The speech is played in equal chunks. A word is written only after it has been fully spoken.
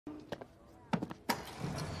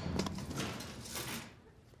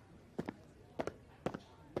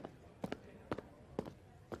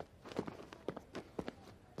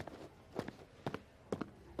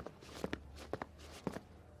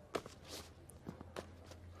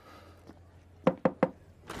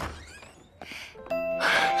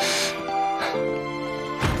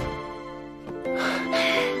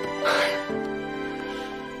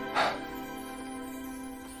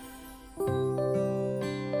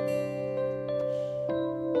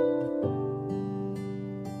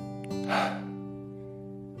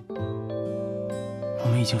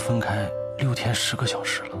已经分开6天10个小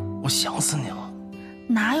时了，我想死你了。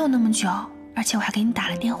哪有那么久？而且我还给你打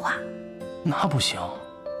了电话。那不行，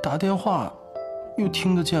打电话又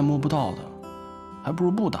听得见摸不到的，还不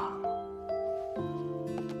如不打。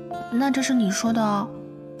那这是你说的哦，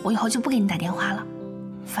我以后就不给你打电话了。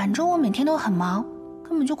反正我每天都很忙，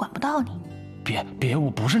根本就管不到你。别，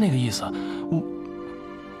我不是那个意思，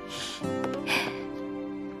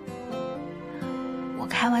我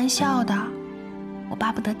开玩笑的，我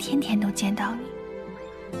巴不得天天都见到你。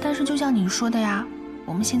但是就像你说的呀，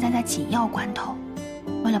我们现在在紧要关头，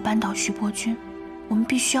为了扳倒徐伯君，我们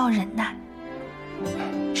必须要忍耐。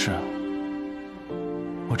是啊，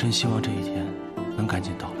我真希望这一天能赶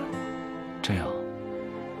紧到来，这样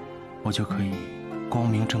我就可以光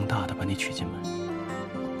明正大的把你娶进门，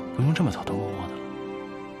不用这么偷偷摸摸的了。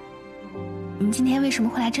你今天为什么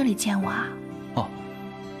会来这里见我啊？哦，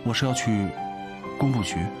我是要去工部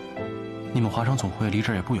局，你们华商总会离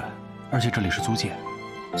这儿也不远，而且这里是租界，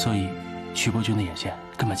所以徐伯君的眼线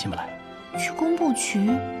根本进不来。去工部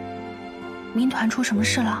局？民团出什么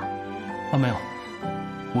事了？啊，没有，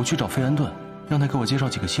我去找费安顿，让他给我介绍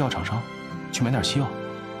几个西药厂商，去买点西药。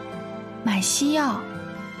买西药？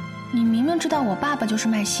你明明知道我爸爸就是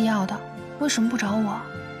卖西药的，为什么不找我？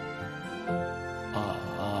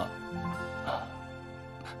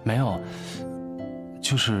没有，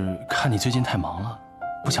就是看你最近太忙了，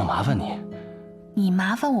不想麻烦你。你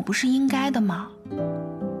麻烦我不是应该的吗？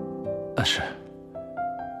是。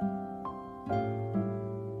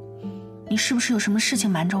你是不是有什么事情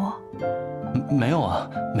瞒着我？没有啊，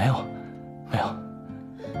没有。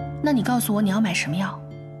那你告诉我你要买什么药？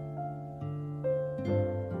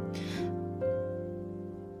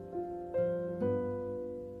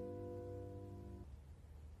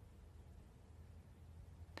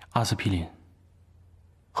阿司匹林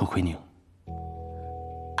和奎宁。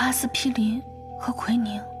阿司匹林和奎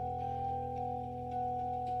宁，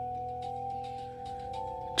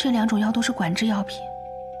这2种药都是管制药品，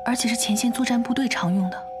而且是前线作战部队常用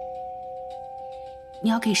的。你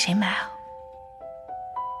要给谁买啊？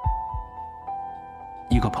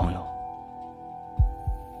一个朋友。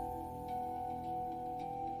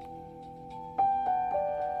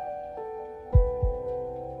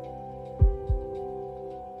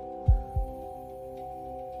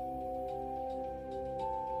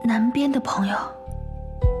南边的朋友。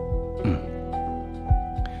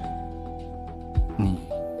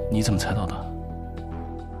你怎么猜到的？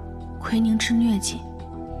奎宁治疟疾，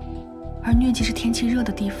而疟疾是天气热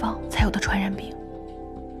的地方才有的传染病。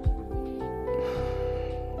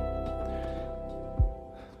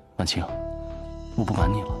婉清，我不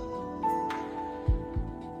瞒你了，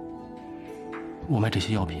我卖这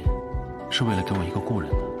些药品是为了给我一个故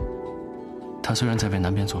人的。他虽然在为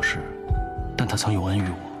南边做事，但他曾有恩于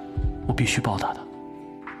我，我必须报答他。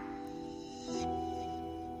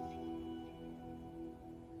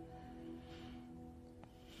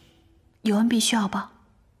有恩必须要报，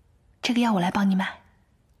这个药我来帮你买。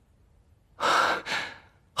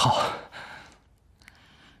好。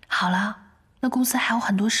好了，那公司还有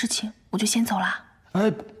很多事情，我就先走了。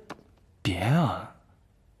哎，别啊，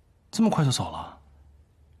这么快就走了？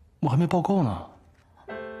我还没报够呢。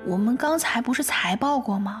我们刚才不是才报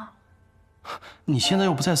过吗？你现在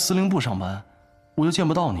又不在司令部上班，我又见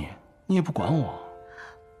不到你，你也不管我。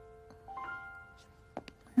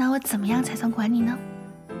那我怎么样才算管你呢？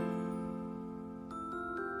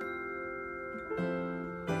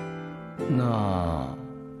那